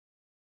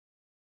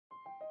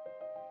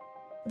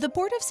The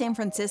Port of San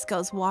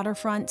Francisco's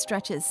waterfront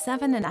stretches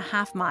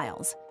 7.5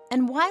 miles.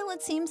 And while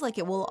it seems like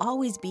it will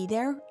always be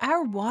there,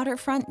 our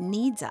waterfront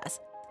needs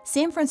us.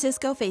 San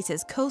Francisco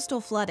faces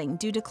coastal flooding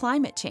due to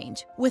climate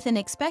change, with an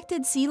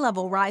expected sea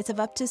level rise of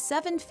up to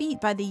 7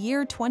 feet by the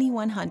year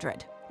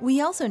 2100.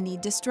 We also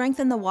need to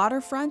strengthen the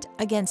waterfront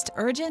against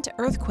urgent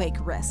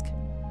earthquake risk.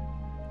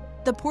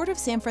 The Port of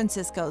San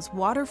Francisco's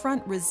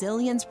Waterfront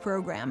Resilience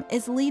Program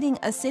is leading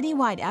a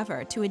citywide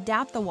effort to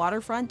adapt the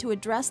waterfront to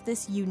address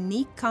this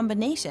unique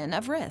combination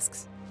of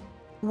risks.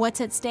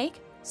 What's at stake?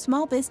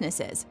 Small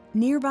businesses,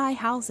 nearby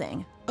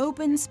housing,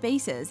 open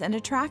spaces and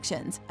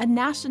attractions, a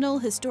national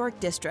historic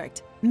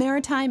district,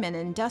 maritime and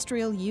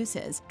industrial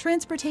uses,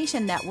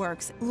 transportation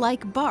networks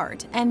like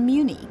BART and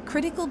Muni,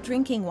 critical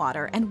drinking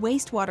water and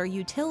wastewater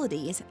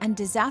utilities, and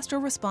disaster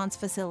response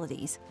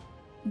facilities.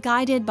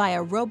 Guided by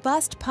a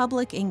robust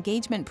public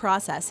engagement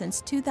process since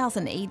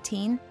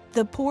 2018,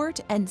 the port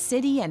and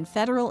city and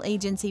federal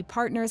agency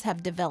partners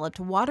have developed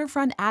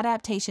waterfront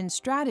adaptation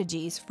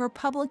strategies for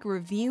public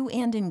review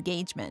and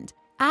engagement.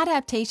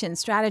 Adaptation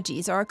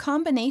strategies are a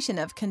combination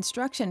of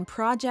construction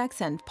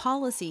projects and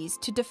policies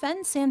to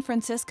defend San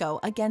Francisco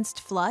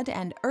against flood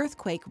and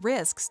earthquake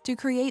risks to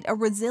create a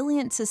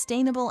resilient,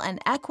 sustainable, and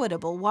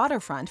equitable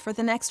waterfront for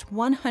the next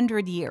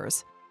 100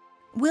 years.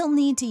 We'll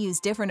need to use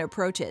different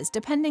approaches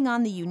depending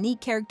on the unique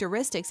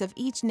characteristics of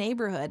each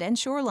neighborhood and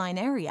shoreline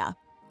area,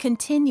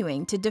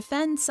 continuing to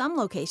defend some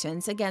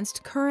locations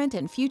against current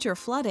and future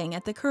flooding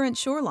at the current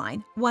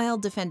shoreline, while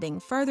defending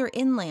further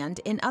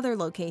inland in other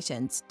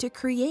locations to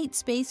create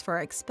space for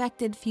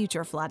expected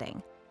future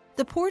flooding.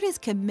 The port is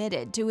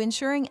committed to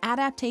ensuring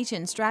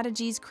adaptation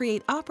strategies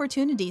create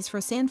opportunities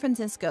for San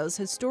Francisco's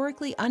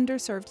historically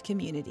underserved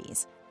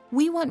communities.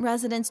 We want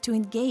residents to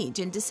engage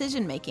in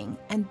decision-making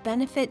and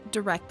benefit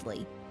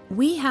directly.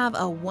 We have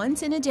a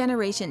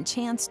once-in-a-generation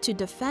chance to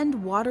defend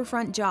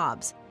waterfront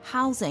jobs,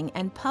 housing,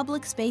 and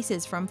public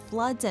spaces from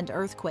floods and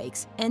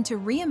earthquakes, and to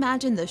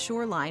reimagine the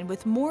shoreline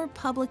with more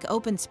public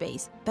open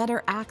space,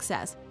 better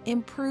access,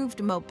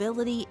 improved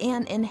mobility,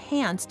 and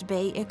enhanced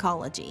bay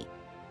ecology.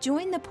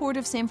 Join the Port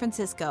of San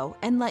Francisco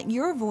and let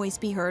your voice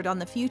be heard on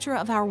the future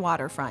of our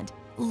waterfront.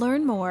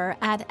 Learn more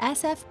at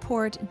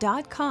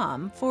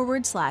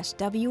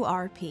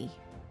sfport.com/WRP.